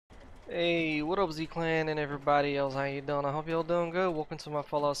Hey, what up Z-Clan and everybody else, how you doing? I hope y'all doing good. Welcome to my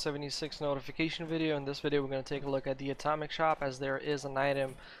Fallout 76 notification video. In this video we're going to take a look at the Atomic Shop, as there is an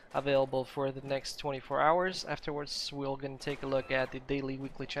item available for the next 24 hours. Afterwards we're going to take a look at the daily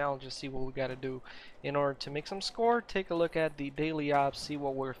weekly challenges, see what we got to do in order to make some score, take a look at the daily ops, see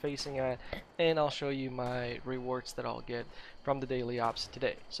what we're facing at, and I'll show you my rewards that I'll get from the daily ops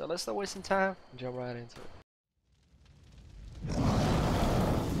today. So let's not waste some time, jump right into it.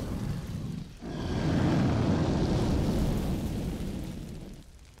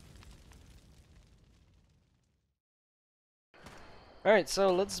 Alright,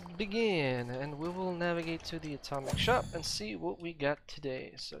 so let's begin, and we will navigate to the Atomic Shop and see what we got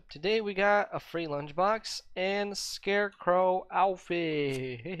today. So today we got a free lunchbox and Scarecrow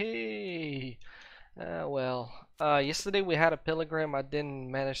outfit. Hey, yesterday we had a pilgrim. I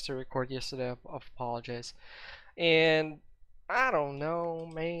didn't manage to record yesterday. I apologize. And I don't know,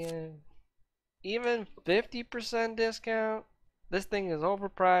 man. Even 50% discount. This thing is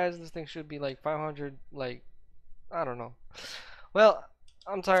overpriced. This thing should be like 500. Like, I don't know. Well,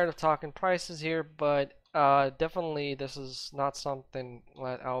 I'm tired of talking prices here, but definitely this is not something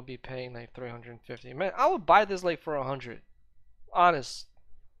that I'll be paying like 350. Man, I would buy this like for 100. Honest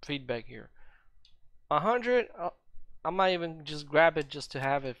feedback here. 100, I might even just grab it just to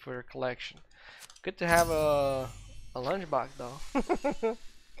have it for a collection. Good to have a lunchbox though.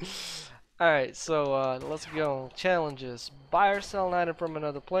 Alright, so let's go. Challenges. Buy or sell an item from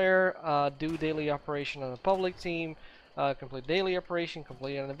another player. Do daily operation on a public team. Complete daily operation,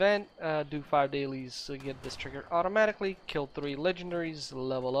 complete an event, do 5 dailies to get this triggered automatically, kill 3 legendaries,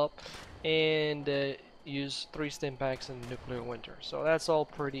 level up, and use 3 stim packs in nuclear winter. So that's all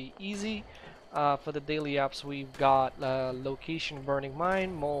pretty easy. For the daily ops we've got location burning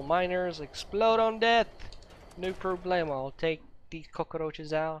mine, mole miners, explode on death, no problemo. I'll take these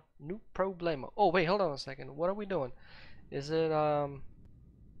cockroaches out, no problemo. Oh wait, hold on a second, what are we doing? Is it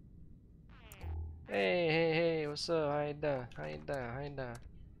Hey, what's up? How you doing? How you doing? How you doing?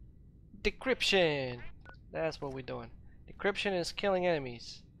 Decryption! That's what we're doing. Decryption is killing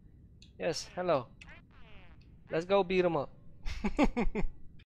enemies. Yes, hello. Let's go beat them up.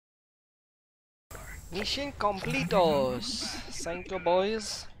 Mission completos! Thank you,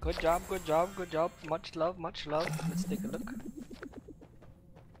 boys. Good job, good job, good job. Much love, much love. Let's take a look.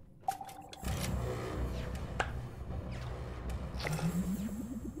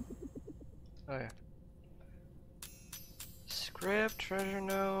 Oh yeah. Scrap, treasure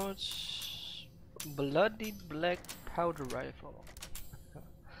notes, bloody black powder rifle,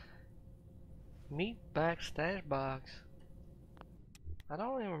 meat bag stash box. I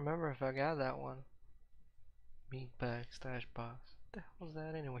don't even remember if I got that one. Meat bag stash box. What the hell is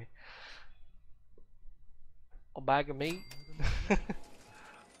that anyway? A bag of meat?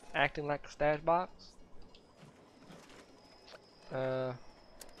 Acting like a stash box? I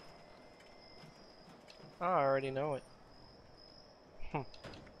already know it.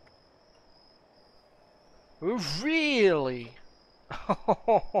 Really?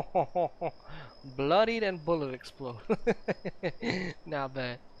 Bloodied and bullet explode. Not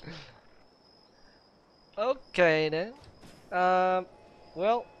bad. Okay then.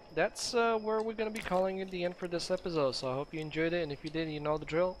 Well, that's where we're gonna be calling it the end for this episode. So I hope you enjoyed it, and if you did, you know the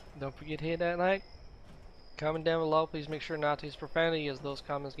drill. Don't forget to hit that like. Comment down below. Please make sure not to use profanity, as those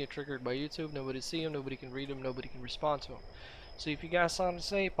comments get triggered by YouTube. Nobody see them, nobody can read them, nobody can respond to them. So if you got something to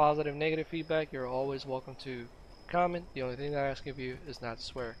say, positive, negative feedback, you're always welcome to comment. The only thing that I ask of you is not to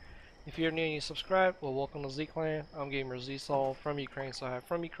swear. If you're new and you subscribe, well, welcome to Z-Clan. I'm Gamer Z-Sol from Ukraine, so hi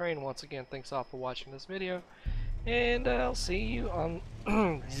from Ukraine. Once again, thanks all for watching this video, and I'll see you on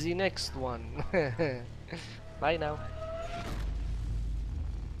the next one. Bye now.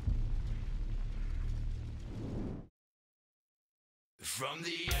 From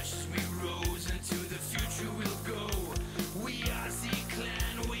the ashes we rose, into the future we'll go. We are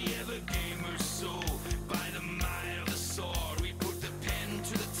Z-Clan, we have a gamer's soul. By the might of the sword, we put the pen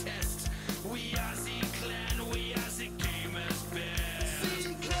to the test. We are Z-Clan, we are the gamer's best.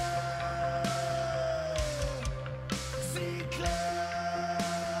 Z-Clan, Z-Clan.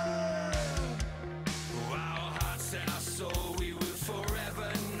 Our hearts and our soul, we will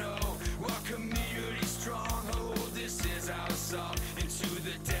forever know. Our community stronghold, this is our song. Into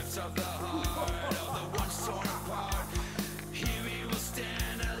the depths of the heart of the ones torn apart. Here we will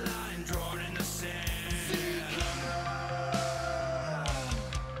stand, a line drawn in the sand. Z-Clan,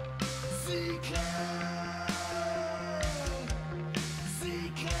 Z-Clan.